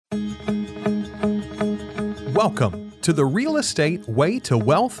Welcome to the Real Estate Way to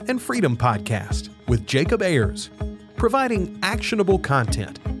Wealth and Freedom podcast with Jacob Ayers, providing actionable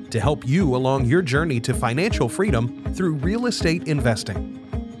content to help you along your journey to financial freedom through real estate investing.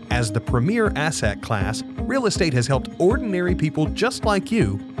 As the premier asset class, real estate has helped ordinary people just like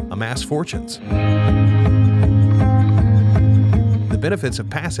you amass fortunes. The benefits of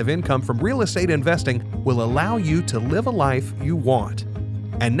passive income from real estate investing will allow you to live a life you want.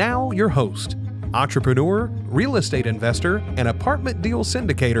 And now your host, entrepreneur, real estate investor, and apartment deal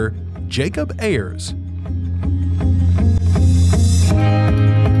syndicator, Jacob Ayers.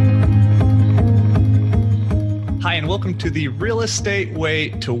 Hi, and welcome to the Real Estate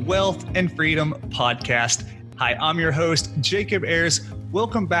Way to Wealth and Freedom podcast. Hi, I'm your host, Jacob Ayers.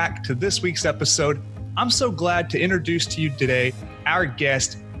 Welcome back to this week's episode. I'm so glad to introduce to you today our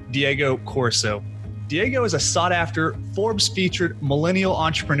guest, Diego Corzo. Diego is a sought-after, Forbes-featured millennial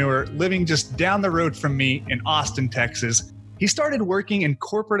entrepreneur living just down the road from me in Austin, Texas. He started working in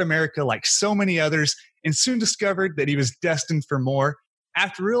corporate America like so many others and soon discovered that he was destined for more.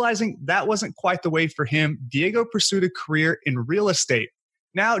 After realizing that wasn't quite the way for him, Diego pursued a career in real estate.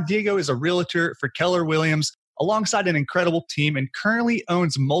 Now, Diego is a realtor for Keller Williams alongside an incredible team and currently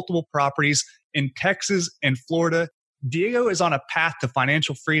owns multiple properties in Texas and Florida. Diego is on a path to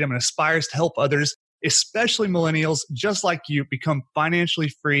financial freedom and aspires to help others, especially millennials just like you, become financially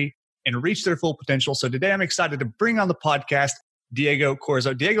free and reach their full potential. So today I'm excited to bring on the podcast Diego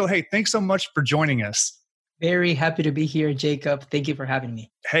Corzo. Diego, hey, thanks so much for joining us. Very happy to be here, Jacob. Thank you for having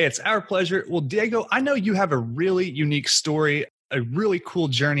me. Hey, it's our pleasure. Well, Diego, I know you have a really unique story, a really cool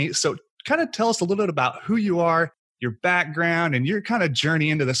journey. So kind of tell us a little bit about who you are, your background, and your kind of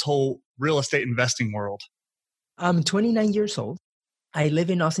journey into this whole real estate investing world. I'm 29 years old. I live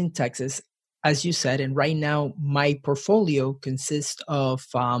in Austin, Texas, as you said, and right now my portfolio consists of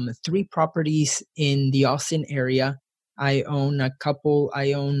 3 properties in the Austin area. I own a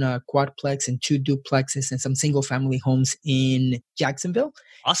quadplex and 2 duplexes and some single family homes in Jacksonville.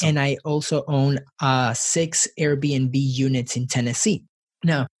 Awesome. And I also own 6 Airbnb units in Tennessee.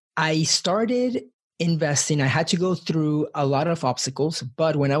 Now, I started investing. I had to go through a lot of obstacles,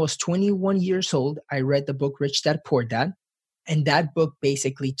 but when I was 21 years old, I read the book Rich Dad Poor Dad. And that book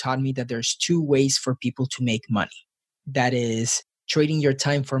basically taught me that there's 2 ways for people to make money. That is trading your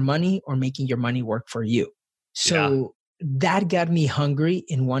time for money or making your money work for you. So that got me hungry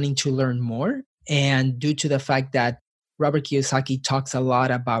in wanting to learn more. And due to the fact that Robert Kiyosaki talks a lot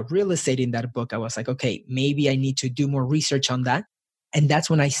about real estate in that book, I was like, okay, maybe I need to do more research on that. And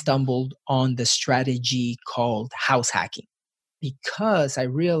that's when I stumbled on the strategy called house hacking, because I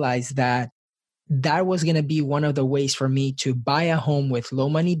realized that was going to be one of the ways for me to buy a home with low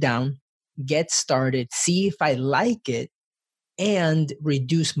money down, get started, see if I like it, and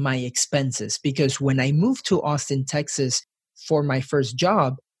reduce my expenses. Because when I moved to Austin, Texas for my first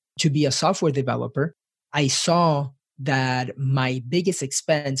job to be a software developer, I saw that my biggest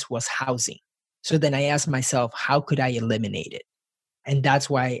expense was housing. So then I asked myself, how could I eliminate it? And that's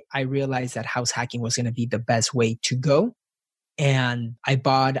why I realized that house hacking was going to be the best way to go. And I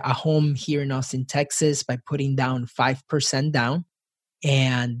bought a home here in Austin, Texas by putting down 5% down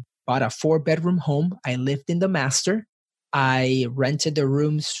and bought a 4-bedroom home. I lived in the master. I rented the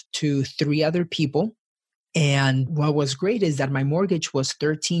rooms to 3 other people. And what was great is that my mortgage was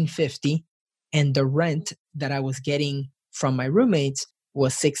 $1,350 and the rent that I was getting from my roommates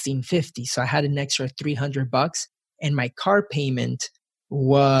was $1,650. So I had an extra $300 and my car payment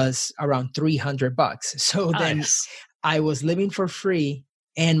was around $300. So then I was living for free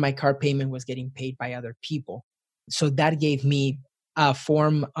and my car payment was getting paid by other people. So that gave me a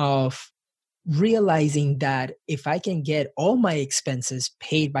form of realizing that if I can get all my expenses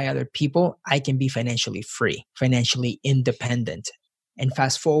paid by other people, I can be financially free, financially independent. And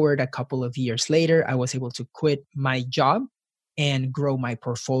fast forward a couple of years later, I was able to quit my job and grow my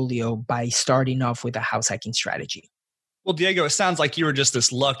portfolio by starting off with a house hacking strategy. Well, Diego, it sounds like you were just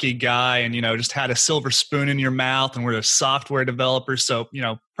this lucky guy and, just had a silver spoon in your mouth and were a software developer. So,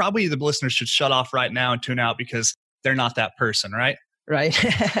 probably the listeners should shut off right now and tune out because they're not that person, right? Right.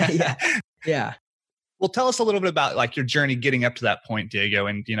 Yeah. Well, tell us a little bit about like your journey getting up to that point, Diego.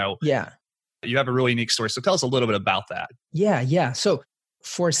 And, you have a really unique story. So tell us a little bit about that. Yeah. So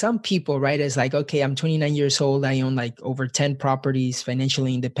for some people, right, it's like, okay, I'm 29 years old. I own like over 10 properties,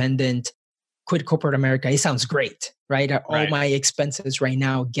 financially independent, quit corporate America. It sounds great, right? All my expenses right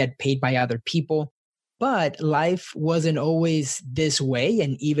now get paid by other people. But life wasn't always this way.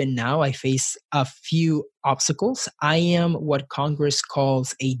 And even now I face a few obstacles. I am what Congress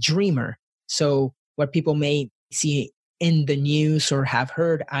calls a dreamer. So what people may see in the news or have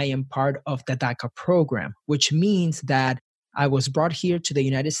heard, I am part of the DACA program, which means that I was brought here to the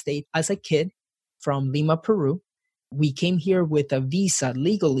United States as a kid from Lima, Peru. We came here with a visa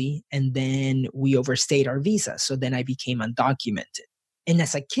legally, and then we overstayed our visa. So then I became undocumented. And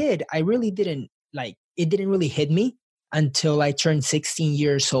as a kid, I really didn't it didn't really hit me until I turned 16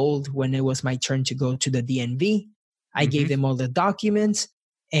 years old when it was my turn to go to the DNV. I gave them all the documents,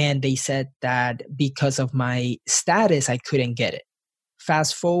 and they said that because of my status, I couldn't get it.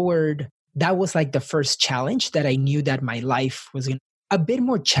 Fast forward, that was like the first challenge that I knew that my life was a bit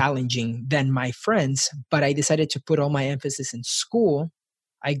more challenging than my friends, but I decided to put all my emphasis in school.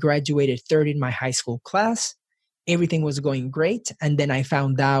 I graduated third in my high school class. Everything was going great. And then I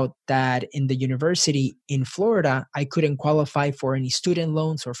found out that in the university in Florida, I couldn't qualify for any student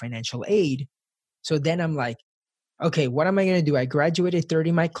loans or financial aid. So then I'm like, okay, what am I going to do? I graduated third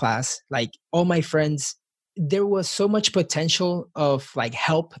in my class. Like all my friends, there was so much potential of like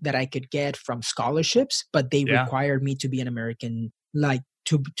help that I could get from scholarships, but they required me to be an American, like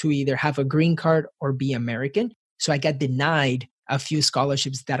to either have a green card or be American. So I got denied a few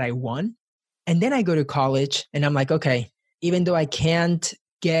scholarships that I won. And then I go to college and I'm like, okay, even though I can't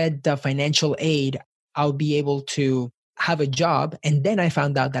get the financial aid, I'll be able to have a job. And then I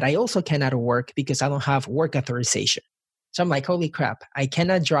found out that I also cannot work because I don't have work authorization. So I'm like, holy crap, I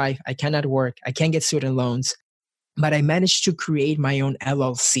cannot drive, I cannot work, I can't get student loans. But I managed to create my own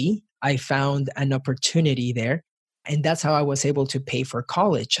LLC. I found an opportunity there. And that's how I was able to pay for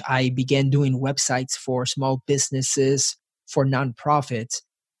college. I began doing websites for small businesses, for nonprofits.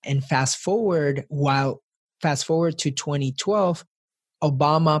 And fast forward to 2012,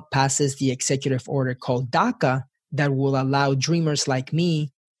 Obama passes the executive order called DACA that will allow dreamers like me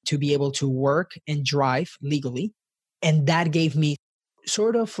to be able to work and drive legally. And that gave me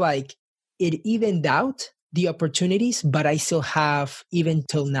sort of like, it evened out the opportunities, but I still have, even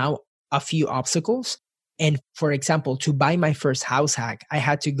till now, a few obstacles. And for example, to buy my first house hack, I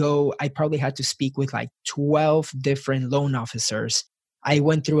probably had to speak with like 12 different loan officers. I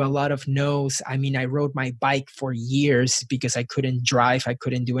went through a lot of no's. I mean, I rode my bike for years because I couldn't drive. I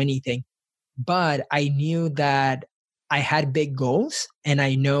couldn't do anything. But I knew that I had big goals, and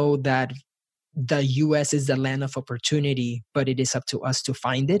I know that the US is the land of opportunity, but it is up to us to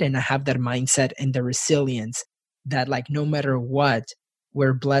find it. And I have that mindset and the resilience that like, no matter what,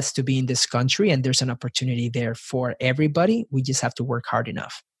 we're blessed to be in this country and there's an opportunity there for everybody. We just have to work hard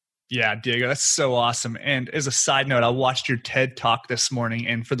enough. Yeah, Diego, that's so awesome. And as a side note, I watched your TED Talk this morning.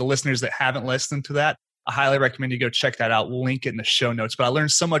 And for the listeners that haven't listened to that, I highly recommend you go check that out. We'll link it in the show notes. But I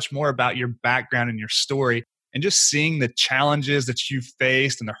learned so much more about your background and your story, and just seeing the challenges that you've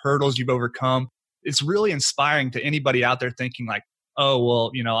faced and the hurdles you've overcome. It's really inspiring to anybody out there thinking like, oh,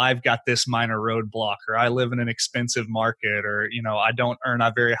 well, I've got this minor roadblock, or I live in an expensive market, or, I don't earn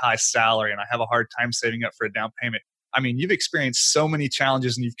a very high salary and I have a hard time saving up for a down payment. I mean, you've experienced so many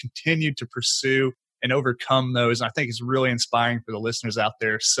challenges and you've continued to pursue and overcome those. And I think it's really inspiring for the listeners out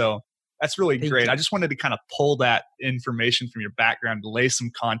there. So that's really great. I just wanted to kind of pull that information from your background to lay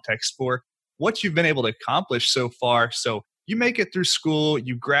some context for what you've been able to accomplish so far. So you make it through school,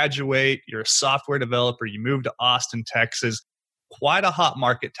 you graduate, you're a software developer, you move to Austin, Texas. Quite a hot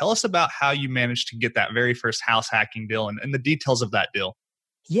market. Tell us about how you managed to get that very first house hacking deal and the details of that deal.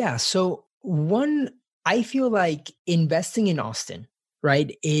 Yeah. So I feel like investing in Austin,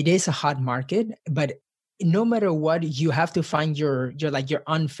 right? It is a hot market, but no matter what, you have to find your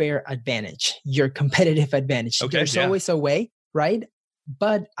unfair advantage, your competitive advantage. Okay, There's always a way, right?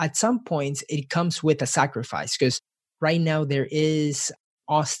 But at some points, it comes with a sacrifice, because right now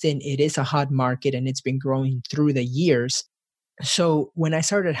Austin, it is a hot market and it's been growing through the years. So when I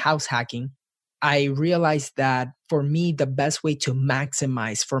started house hacking, I realized that for me, the best way to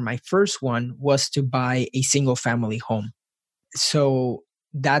maximize for my first one was to buy a single family home. So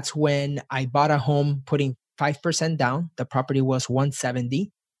that's when I bought a home, putting 5% down. The property was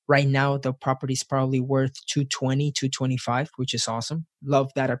 170. Right now, the property is probably worth 220, 225, which is awesome. Love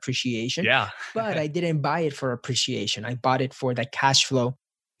that appreciation. Yeah. But I didn't buy it for appreciation. I bought it for the cash flow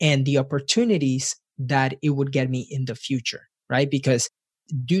and the opportunities that it would get me in the future, right? Because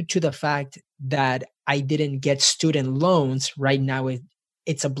due to the fact that I didn't get student loans, right now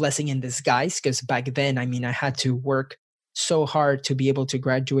it's a blessing in disguise, because back then, I mean, I had to work so hard to be able to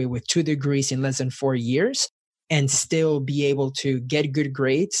graduate with 2 degrees in less than 4 years and still be able to get good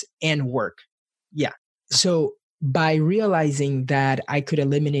grades and work. Yeah. So by realizing that I could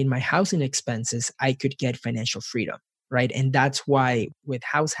eliminate my housing expenses, I could get financial freedom, right? And that's why with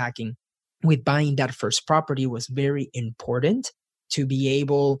house hacking, with buying that first property was very important to be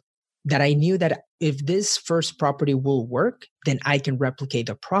able that I knew that if this first property will work, then I can replicate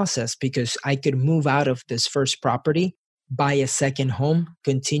the process because I could move out of this first property, buy a second home,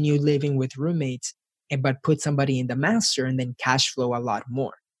 continue living with roommates, but put somebody in the master and then cash flow a lot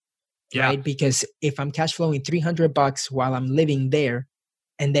more. Yeah. Right? Because if I'm cash flowing $300 while I'm living there,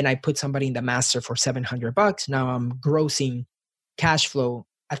 and then I put somebody in the master for $700, now I'm grossing cash flow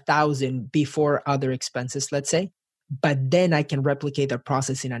 1,000 before other expenses, let's say. But then I can replicate the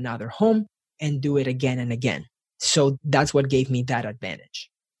process in another home and do it again and again. So that's what gave me that advantage.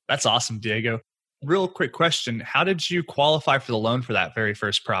 That's awesome, Diego. Real quick question. How did you qualify for the loan for that very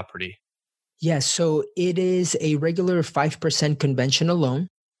first property? Yeah, so it is a regular 5% conventional loan.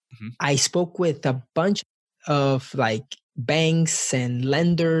 Mm-hmm. I spoke with a bunch of like banks and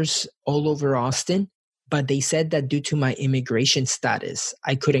lenders all over Austin, but they said that due to my immigration status,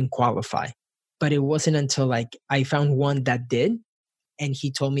 I couldn't qualify. But it wasn't until like I found one that did, and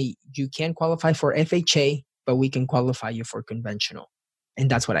he told me, you can't qualify for FHA, but we can qualify you for conventional. And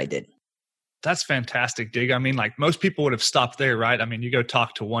that's what I did. That's fantastic, Dig. I mean, like most people would have stopped there, right? I mean, you go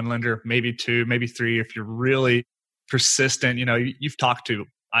talk to one lender, maybe two, maybe three. If you're really persistent, you've talked to,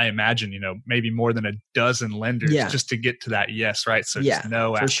 I imagine, maybe more than a dozen lenders just to get to that yes, right? So just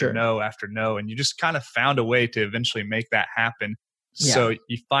no after no after no. And you just kind of found a way to eventually make that happen. Yeah. So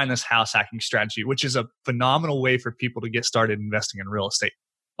you find this house hacking strategy, which is a phenomenal way for people to get started investing in real estate.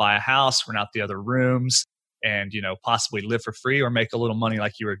 Buy a house, rent out the other rooms, and possibly live for free or make a little money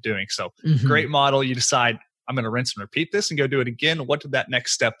like you were doing. So great model. You decide, I'm going to rinse and repeat this and go do it again. What did that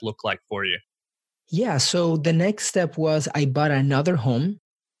next step look like for you? Yeah. So the next step was I bought another home,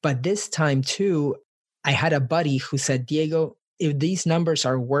 but this time too, I had a buddy who said, Diego, if these numbers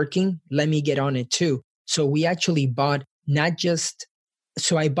are working, let me get on it too. So we actually bought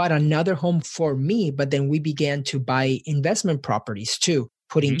so I bought another home for me, but then we began to buy investment properties too,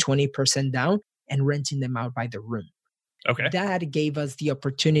 putting 20% down and renting them out by the room. Okay. That gave us the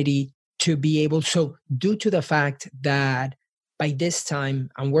opportunity to be able, so due to the fact that by this time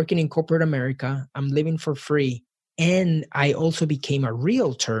I'm working in corporate America, I'm living for free, and I also became a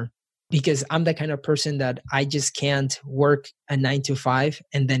realtor because I'm the kind of person that I just can't work a 9 to 5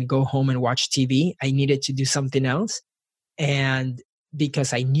 and then go home and watch TV. I needed to do something else. And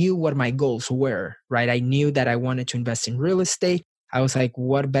because I knew what my goals were, right? I knew that I wanted to invest in real estate. I was like,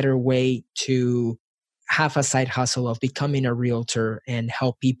 what better way to have a side hustle of becoming a realtor and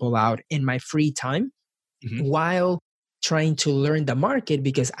help people out in my free time while trying to learn the market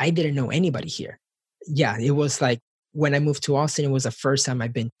because I didn't know anybody here. Yeah, it was like when I moved to Austin, it was the first time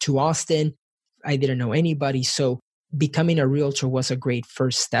I've been to Austin. I didn't know anybody. So becoming a realtor was a great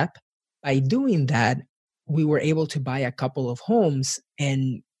first step. By doing that, we were able to buy a couple of homes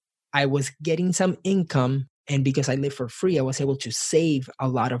and I was getting some income. And because I live for free, I was able to save a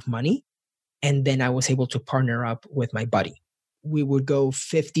lot of money. And then I was able to partner up with my buddy. We would go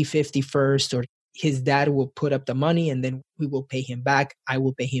 50-50 first, or his dad will put up the money and then we will pay him back. I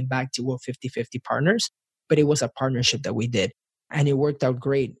will pay him back to 50-50 partners. But it was a partnership that we did. And it worked out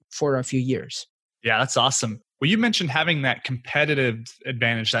great for a few years. Yeah, that's awesome. Well, you mentioned having that competitive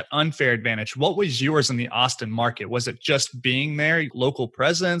advantage, that unfair advantage. What was yours in the Austin market? Was it just being there, local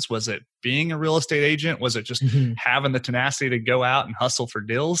presence? Was it being a real estate agent? Was it just having the tenacity to go out and hustle for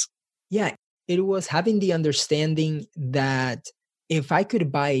deals? Yeah, it was having the understanding that if I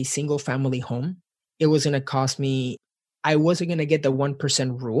could buy a single family home, it was going to cost me, I wasn't going to get the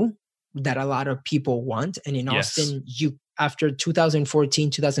 1% rule that a lot of people want. And in Austin, after 2014,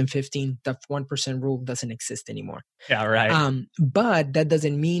 2015, the 1% rule doesn't exist anymore. Yeah, right. But that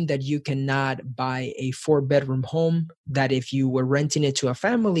doesn't mean that you cannot buy a 4-bedroom home that if you were renting it to a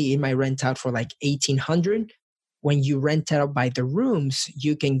family, it might rent out for like $1,800. When you rent out by the rooms,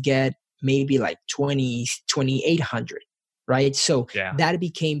 you can get maybe like $2,800, right? So that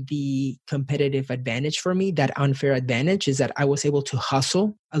became the competitive advantage for me. That unfair advantage is that I was able to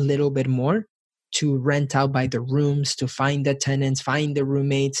hustle a little bit more to rent out by the rooms, to find the tenants, find the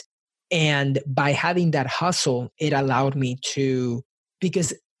roommates. And by having that hustle, it allowed me to,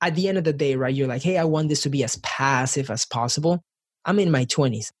 because at the end of the day, right, you're like, hey, I want this to be as passive as possible. I'm in my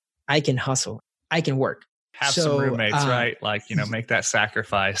 20s. I can hustle. I can work. Have some roommates, right? Like, make that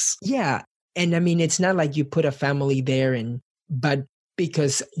sacrifice. Yeah. And I mean, it's not like you put a family there but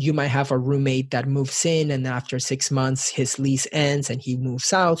because you might have a roommate that moves in and after 6 months, his lease ends and he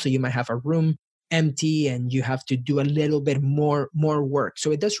moves out. So you might have a room empty and you have to do a little bit more work. So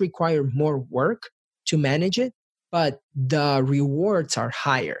it does require more work to manage it, but the rewards are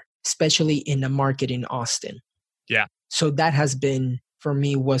higher, especially in the market in Austin. Yeah. So that has been, for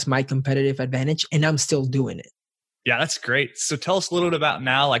me, was my competitive advantage, and I'm still doing it. Yeah, that's great. So tell us a little bit about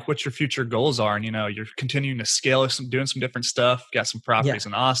now, like what your future goals are. And, you're continuing to scale, doing some different stuff. Got some Yeah. properties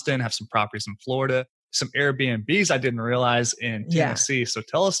in Austin, have some properties in Florida, some Airbnbs I didn't realize in Yeah. Tennessee. So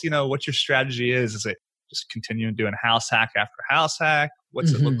tell us, what your strategy is. Is it just continuing doing house hack after house hack?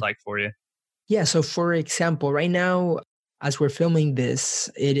 What's it look like for you? Yeah. So, for example, right now, as we're filming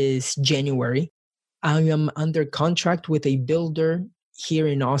this, it is January. I am under contract with a builder here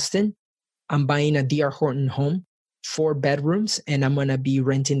in Austin. I'm buying a DR Horton home, 4 bedrooms, and I'm going to be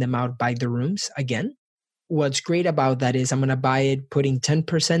renting them out by the rooms again. What's great about that is I'm going to buy it putting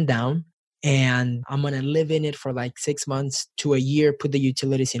 10% down, and I'm going to live in it for like 6 months to a year, put the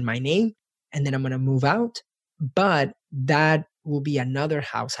utilities in my name, and then I'm going to move out. But that will be another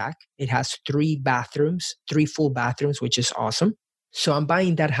house hack. It has 3 bathrooms, 3 full bathrooms, which is awesome. So I'm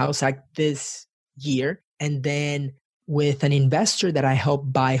buying that house hack this year. And then with an investor that I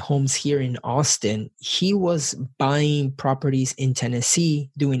helped buy homes here in Austin, he was buying properties in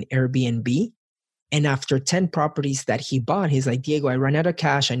Tennessee doing Airbnb. And after 10 properties that he bought, he's like, Diego, I ran out of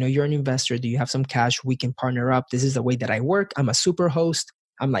cash. I know you're an investor. Do you have some cash? We can partner up. This is the way that I work. I'm a super host.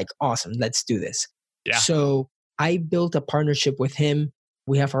 I'm like, awesome, let's do this. Yeah. So I built a partnership with him.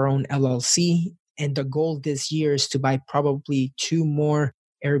 We have our own LLC. And the goal this year is to buy probably 2 more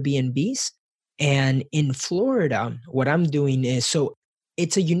Airbnbs. And in Florida, what I'm doing is, so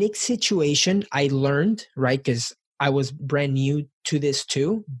it's a unique situation. I learned, right? Because I was brand new to this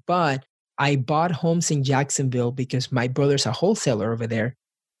too. But I bought homes in Jacksonville because my brother's a wholesaler over there.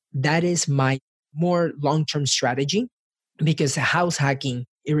 That is my more long-term strategy, because house hacking,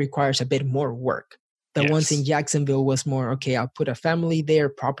 it requires a bit more work. The ones in Jacksonville was more, okay, I'll put a family there,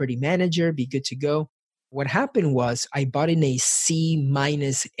 property manager, be good to go. What happened was I bought in a C-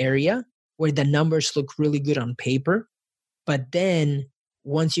 area where the numbers look really good on paper. But then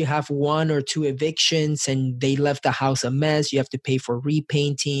once you have 1 or 2 evictions and they left the house a mess, you have to pay for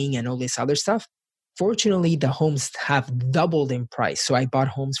repainting and all this other stuff. Fortunately, the homes have doubled in price. So I bought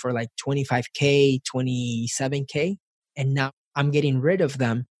homes for like 25K, 27K. And now I'm getting rid of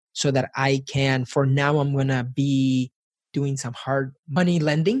them so that I can, for now, I'm going to be doing some hard money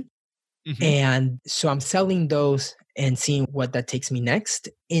lending. And so I'm selling those and seeing what that takes me next.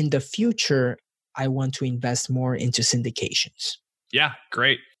 In the future, I want to invest more into syndications. Yeah,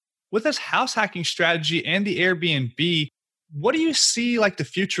 great. With this house hacking strategy and the Airbnb, what do you see like the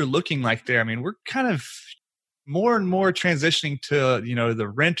future looking like there? I mean, we're kind of more and more transitioning to, the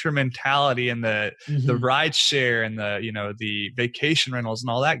renter mentality and the ride share and the vacation rentals and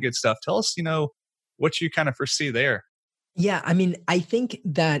all that good stuff. Tell us, what you kind of foresee there. Yeah, I mean, I think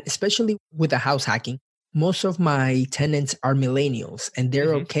that especially with the house hacking, most of my tenants are millennials and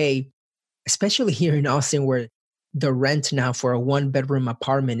they're okay, especially here in Austin where the rent now for a 1-bedroom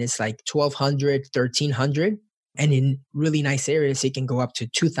apartment is like $1,200, $1,300. And in really nice areas, it can go up to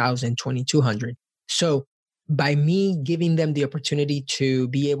 $2,000, $2,200. So by me giving them the opportunity to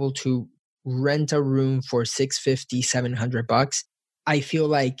be able to rent a room for $650, $700, I feel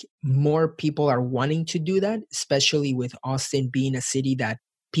like more people are wanting to do that, especially with Austin being a city that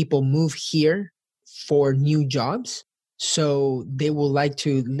people move here for new jobs. So they would like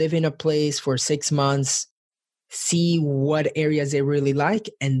to live in a place for 6 months, see what areas they really like,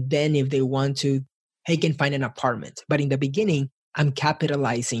 and then if they want to, they can find an apartment. But in the beginning, I'm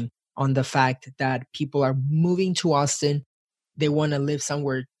capitalizing on the fact that people are moving to Austin. They want to live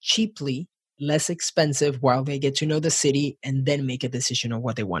somewhere cheaply, less expensive while they get to know the city and then make a decision on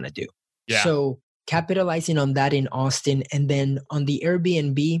what they want to do. Yeah. So capitalizing on that in Austin. And then on the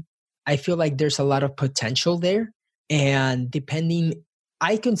Airbnb, I feel like there's a lot of potential there. And depending,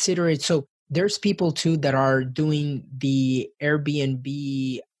 I consider it, so there's people too that are doing the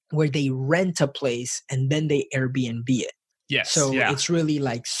Airbnb where they rent a place and then they Airbnb it. Yes. So it's really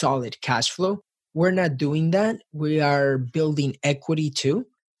like solid cash flow. We're not doing that. We are building equity too.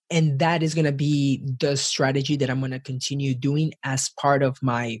 And that is going to be the strategy that I'm going to continue doing as part of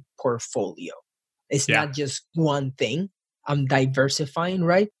my portfolio. It's not just one thing. I'm diversifying,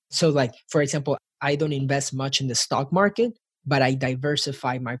 right? So like, for example, I don't invest much in the stock market, but I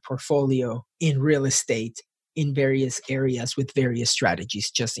diversify my portfolio in real estate in various areas with various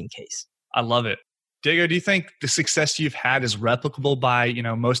strategies just in case. I love it. Diego, do you think the success you've had is replicable by,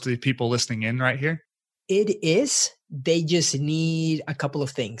 most of the people listening in right here? It is. They just need a couple of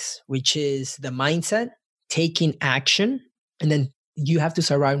things, which is the mindset, taking action, and then you have to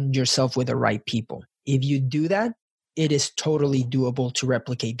surround yourself with the right people. If you do that, it is totally doable to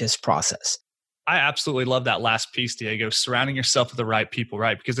replicate this process. I absolutely love that last piece, Diego, surrounding yourself with the right people,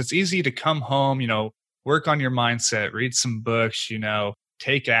 right? Because it's easy to come home, work on your mindset, read some books,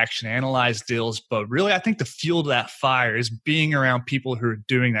 take action, analyze deals. But really, I think the fuel to that fire is being around people who are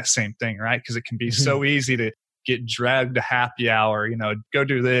doing that same thing, right? Because it can be so easy to get dragged to happy hour, go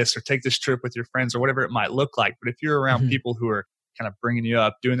do this or take this trip with your friends or whatever it might look like. But if you're around people who are kind of bringing you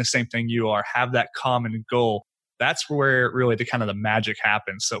up, doing the same thing you are, have that common goal, that's where really the magic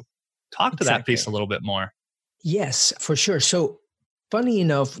happens. So talk to that piece a little bit more. Yes, for sure. So funny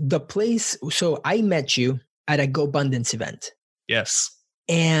enough, so I met you at a GoBundance event. Yes.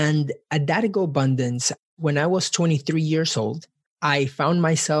 And at that GoBundance, when I was 23 years old, I found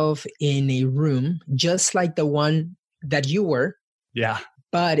myself in a room just like the one that you were. Yeah.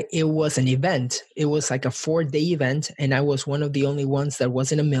 But it was an event. It was like a 4-day event. And I was one of the only ones that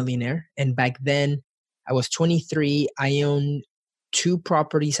wasn't a millionaire. And back then, I was 23. I owned 2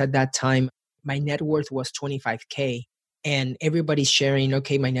 properties at that time. My net worth was 25K. And everybody's sharing,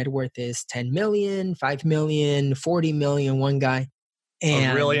 okay, my net worth is 10 million, 5 million, 40 million, one guy.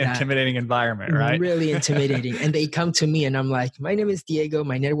 And a really intimidating environment, right? Really intimidating. And they come to me and I'm like, my name is Diego.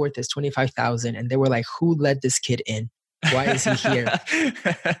 My net worth is 25,000. And they were like, who let this kid in? Why is he here?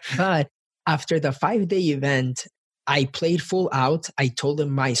 But after the 5-day event, I played full out. I told them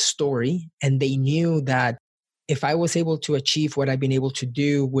my story and they knew that if I was able to achieve what I've been able to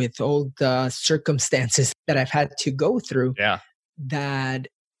do with all the circumstances that I've had to go through, that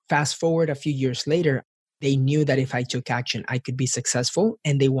fast forward a few years later, they knew that if I took action, I could be successful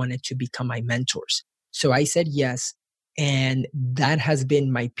and they wanted to become my mentors. So I said yes. And that has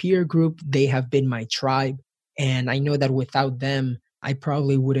been my peer group. They have been my tribe. And I know that without them, I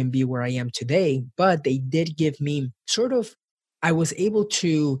probably wouldn't be where I am today. But they did give me I was able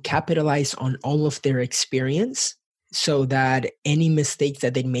to capitalize on all of their experience so that any mistakes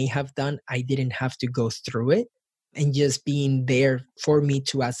that they may have done, I didn't have to go through it. And just being there for me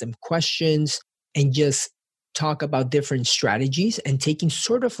to ask them questions and just talk about different strategies and taking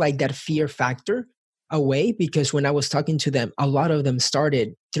sort of like that fear factor away. Because when I was talking to them, a lot of them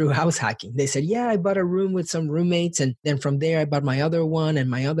started through house hacking. They said, yeah, I bought a room with some roommates. And then from there, I bought my other one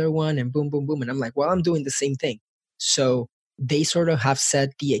and boom, boom, boom. And I'm like, well, I'm doing the same thing. So they sort of have set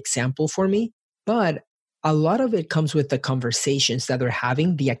the example for me. But a lot of it comes with the conversations that they're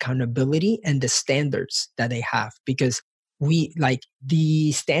having, the accountability and the standards that they have. Because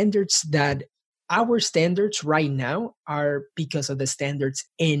our standards right now are because of the standards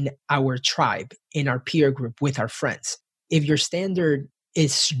in our tribe, in our peer group, with our friends. If your standard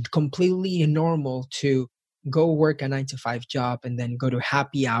is completely normal to go work a 9-to-5 job and then go to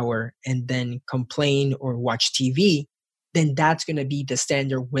happy hour and then complain or watch TV, then that's going to be the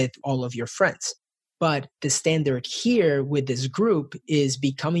standard with all of your friends. But the standard here with this group is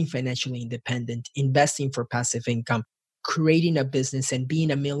becoming financially independent, investing for passive income, creating a business and being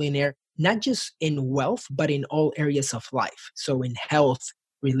a millionaire, not just in wealth, but in all areas of life. So in health,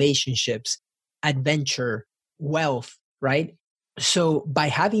 relationships, adventure, wealth, right? So by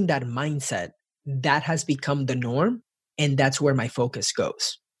having that mindset, that has become the norm. And that's where my focus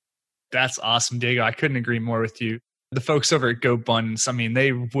goes. That's awesome, Diego. I couldn't agree more with you. The folks over at GoBundance,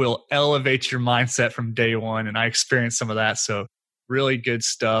 they will elevate your mindset from day one. And I experienced some of that. So really good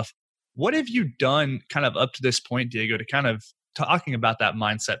stuff. What have you done kind of up to this point, Diego, to kind of talking about that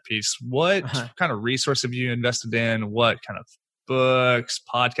mindset piece? What kind of resource have you invested in? What kind of books,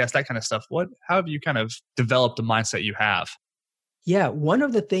 podcasts, that kind of stuff? How have you kind of developed the mindset you have? Yeah. One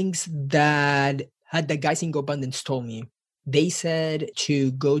of the things that the guys in GoBundance told me, they said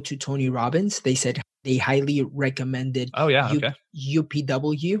to go to Tony Robbins. They said they highly recommended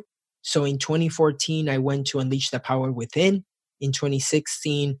UPW. So in 2014, I went to Unleash the Power Within. In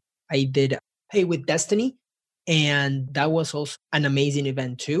 2016, I did Pay with Destiny. And that was also an amazing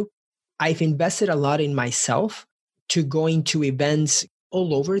event too. I've invested a lot in myself to going to events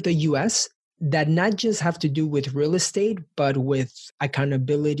all over the US that not just have to do with real estate, but with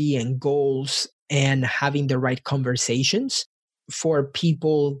accountability and goals and having the right conversations for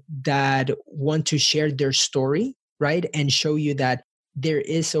people that want to share their story, right? And show you that there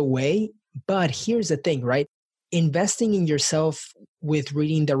is a way. But here's the thing, right? Investing in yourself with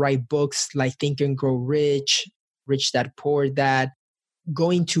reading the right books like Think and Grow Rich, Rich Dad Poor Dad,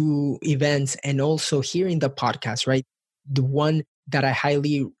 going to events and also hearing the podcast, right? The one that I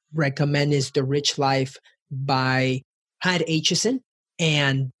highly recommend is The Rich Life by Had Aitchison.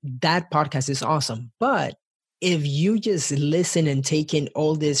 And that podcast is awesome. But if you just listen and take in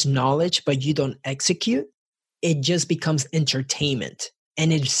all this knowledge, but you don't execute, it just becomes entertainment.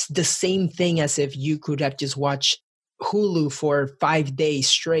 And it's the same thing as if you could have just watched Hulu for 5 days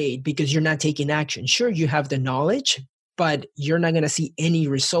straight because you're not taking action. Sure, you have the knowledge, but you're not going to see any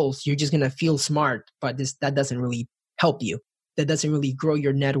results. You're just going to feel smart, but that doesn't really help you. that doesn't really grow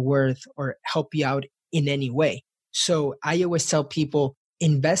your net worth or help you out in any way. So I always tell people,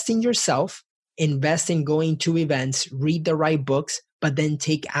 invest in yourself, invest in going to events, read the right books, but then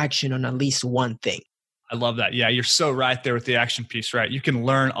take action on at least one thing. I love that. Yeah, you're so right there with the action piece, right? You can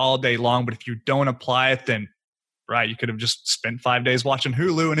learn all day long, but if you don't apply it, then right, you could have just spent 5 days watching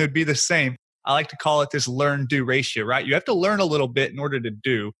Hulu and it would be the same. I like to call it this learn-do ratio, right? You have to learn a little bit in order to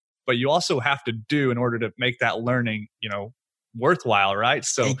do, but you also have to do in order to make that learning, worthwhile, right?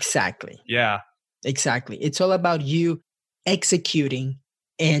 So Exactly. yeah. Exactly. It's all about you executing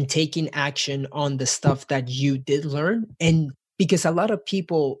and taking action on the stuff that you did learn. And because a lot of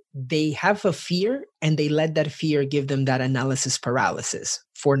people, they have a fear and they let that fear give them that analysis paralysis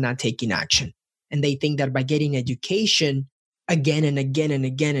for not taking action. And they think that by getting education again and again and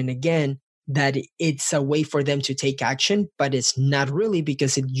again and again, that it's a way for them to take action, but it's not really,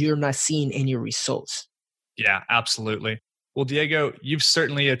 because you're not seeing any results. Yeah, absolutely. Well, Diego, you've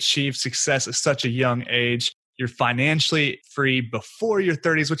certainly achieved success at such a young age. You're financially free before your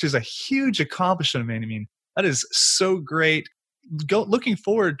 30s, which is a huge accomplishment. I mean, that is so great. Looking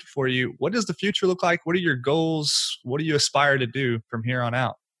forward for you. What does the future look like? What are your goals? What do you aspire to do from here on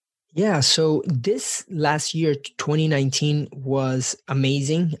out? Yeah, so this last year, 2019, was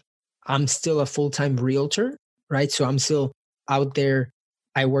amazing. I'm still a full-time realtor, right? So I'm still out there.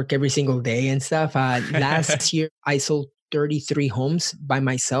 I work every single day and stuff. Last year, I sold 33 homes by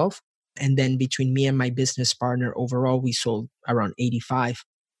myself. And then between me and my business partner, overall, we sold around 85.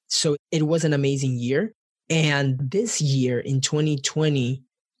 So it was an amazing year. And this year in 2020,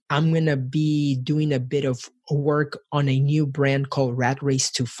 I'm going to be doing a bit of work on a new brand called Rat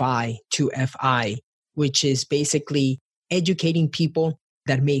Race to FI, which is basically educating people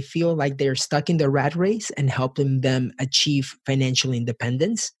that may feel like they're stuck in the rat race and helping them achieve financial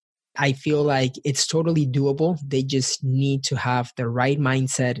independence. I feel like it's totally doable. They just need to have the right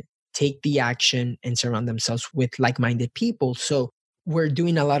mindset, take the action, and surround themselves with like-minded people. So we're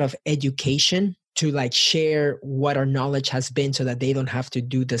doing a lot of education to share what our knowledge has been so that they don't have to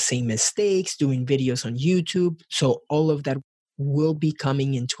do the same mistakes, doing videos on YouTube. So all of that will be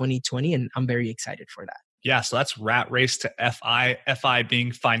coming in 2020, and I'm very excited for that. Yeah, so that's Rat Race to FI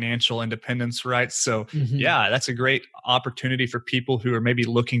being financial independence, right? So yeah, that's a great opportunity for people who are maybe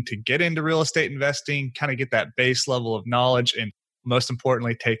looking to get into real estate investing, kind of get that base level of knowledge, and most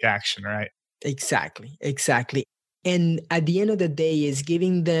importantly, take action, right? Exactly. And at the end of the day is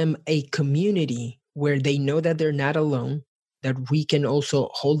giving them a community where they know that they're not alone, that we can also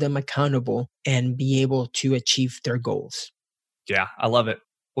hold them accountable and be able to achieve their goals. Yeah, I love it.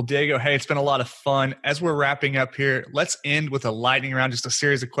 Well, Diego, hey, it's been a lot of fun. As we're wrapping up here, let's end with a lightning round, just a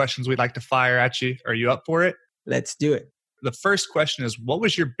series of questions we'd like to fire at you. Are you up for it? Let's do it. The first question is, what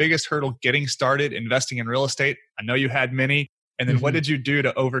was your biggest hurdle getting started investing in real estate? I know you had many. And then what did you do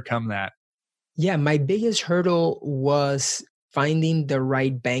to overcome that? Yeah, my biggest hurdle was finding the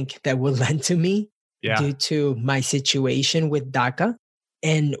right bank that would lend to me due to my situation with DACA.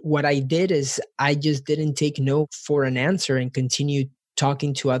 And what I did is I just didn't take no for an answer and continued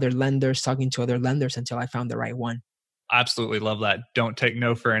talking to other lenders until I found the right one. I absolutely love that. Don't take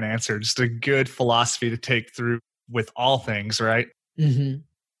no for an answer. Just a good philosophy to take through with all things, right? Well,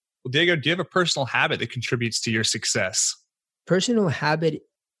 Diego, do you have a personal habit that contributes to your success? Personal habit,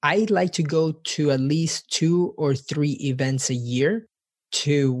 I like to go to at least 2 or 3 events a year,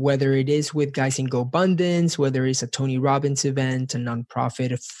 to whether it is with Guys in Go Abundance, whether it's a Tony Robbins event, a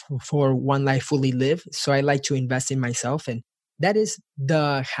nonprofit for One Life Fully Live. So I like to invest in myself. And that is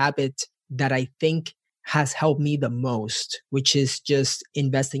the habit that I think has helped me the most, which is just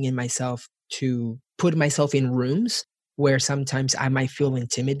investing in myself to put myself in rooms where sometimes I might feel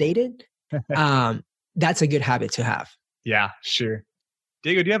intimidated. That's a good habit to have. Yeah, sure.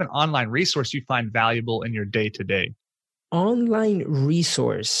 Diego, do you have an online resource you find valuable in your day-to-day? Online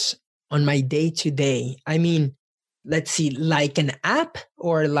resource on my day-to-day? I mean, let's see, like an app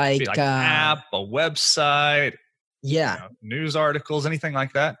or like an app, a website, news articles, anything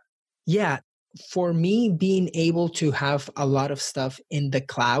like that? Yeah. For me, being able to have a lot of stuff in the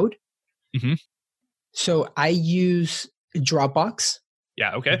cloud. So I use Dropbox.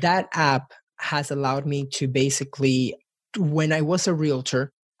 Yeah, okay. That app has allowed me to basically, when I was a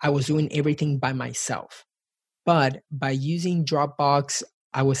realtor, I was doing everything by myself. But by using Dropbox,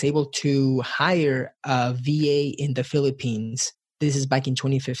 I was able to hire a VA in the Philippines. This is back in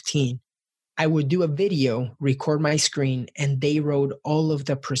 2015. I would do a video, record my screen, and they wrote all of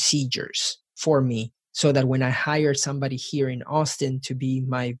the procedures for me so that when I hired somebody here in Austin to be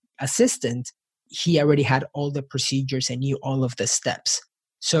my assistant, he already had all the procedures and knew all of the steps.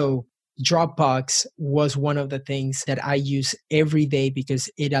 So Dropbox was one of the things that I use every day because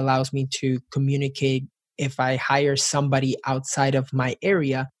it allows me to communicate if I hire somebody outside of my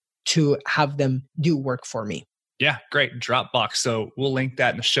area to have them do work for me. Yeah, great. Dropbox. So we'll link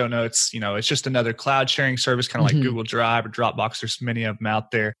that in the show notes. It's just another cloud sharing service, kind of like Google Drive or Dropbox. There's many of them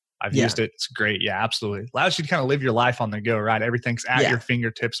out there. I've used it. It's great. Yeah, absolutely. Allows you to kind of live your life on the go, right? Everything's at your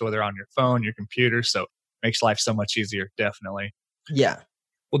fingertips, whether on your phone, your computer. So it makes life so much easier. Definitely. Yeah.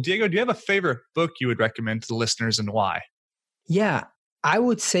 Well, Diego, do you have a favorite book you would recommend to the listeners and why? Yeah, I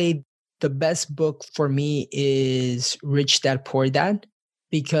would say the best book for me is Rich Dad Poor Dad,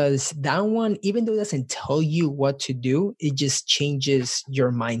 because that one, even though it doesn't tell you what to do, it just changes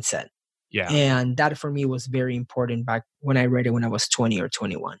your mindset. Yeah. And that for me was very important back when I read it when I was 20 or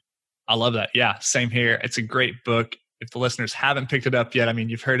 21. I love that. Yeah, same here. It's a great book. If the listeners haven't picked it up yet, I mean,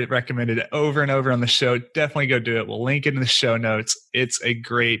 you've heard it recommended over and over on the show. Definitely go do it. We'll link it in the show notes. It's a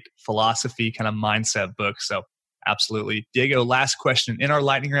great philosophy kind of mindset book. So absolutely. Diego, last question. In our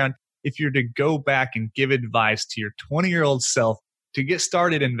lightning round, if you're to go back and give advice to your 20-year-old self to get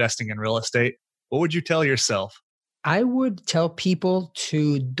started investing in real estate, what would you tell yourself? I would tell people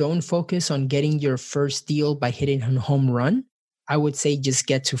to don't focus on getting your first deal by hitting a home run. I would say just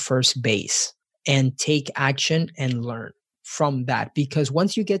get to first base and take action and learn from that. Because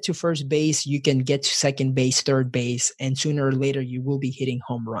once you get to first base, you can get to second base, third base, and sooner or later you will be hitting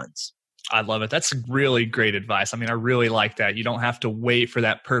home runs. I love it. That's really great advice. I mean, I really like that. You don't have to wait for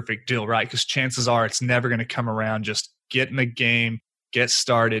that perfect deal, right? Because chances are it's never going to come around. Just get in the game, get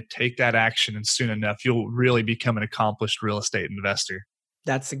started, take that action, and soon enough, you'll really become an accomplished real estate investor.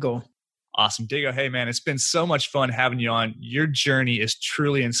 That's the goal. Awesome. Diego, hey man, it's been so much fun having you on. Your journey is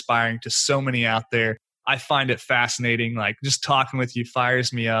truly inspiring to so many out there. I find it fascinating. Like just talking with you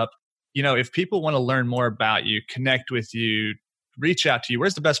fires me up. If people want to learn more about you, connect with you, reach out to you,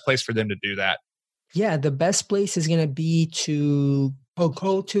 where's the best place for them to do that? Yeah, the best place is going to be to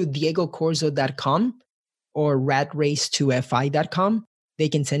go to diegocorzo.com or ratrace2fi.com. They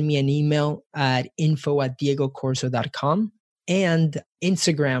can send me an email at info@diegocorzo.com. And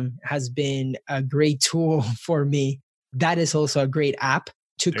Instagram has been a great tool for me. That is also a great app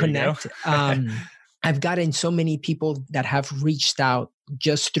to connect. I've gotten so many people that have reached out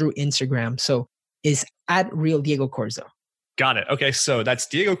just through Instagram. So it's at Real Diego Corzo. Got it. Okay. So that's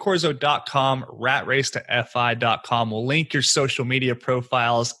diegocorzo.com, ratrace2fi.com. We'll link your social media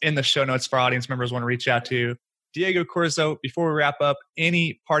profiles in the show notes for audience members want to reach out to. Diego Corzo, before we wrap up,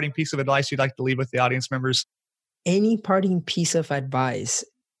 any parting piece of advice you'd like to leave with the audience members? Any parting piece of advice?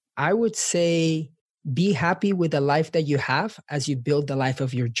 I would say be happy with the life that you have as you build the life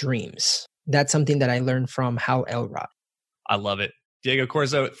of your dreams. That's something that I learned from Hal Elrod. I love it. Diego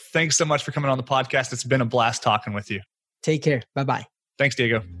Corzo, thanks so much for coming on the podcast. It's been a blast talking with you. Take care. Bye-bye. Thanks,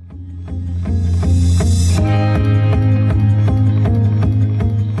 Diego.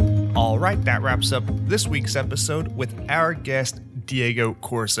 All right, that wraps up this week's episode with our guest, Diego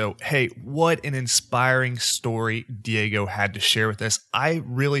Corzo. Hey, what an inspiring story Diego had to share with us. I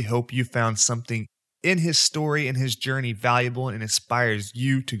really hope you found something in his story and his journey valuable and inspires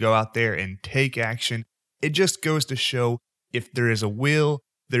you to go out there and take action. It just goes to show if there is a will,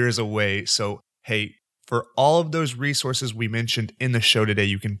 there is a way. So, hey, for all of those resources we mentioned in the show today,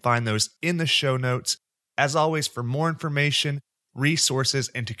 you can find those in the show notes. As always, for more information, resources,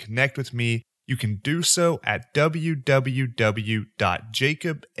 and to connect with me, you can do so at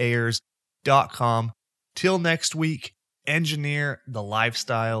www.jacobayers.com. Till next week, engineer the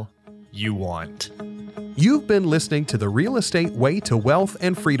lifestyle you want. You've been listening to the Real Estate Way to Wealth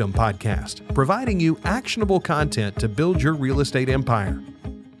and Freedom podcast, providing you actionable content to build your real estate empire.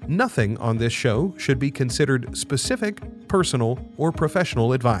 Nothing on this show should be considered specific, personal, or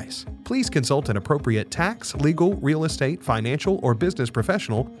professional advice. Please consult an appropriate tax, legal, real estate, financial, or business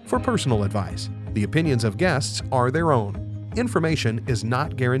professional for personal advice. The opinions of guests are their own. Information is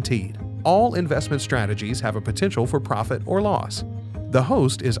not guaranteed. All investment strategies have a potential for profit or loss. The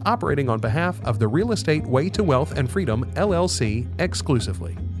host is operating on behalf of the Real Estate Way to Wealth and Freedom, LLC,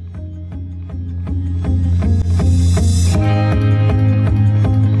 exclusively.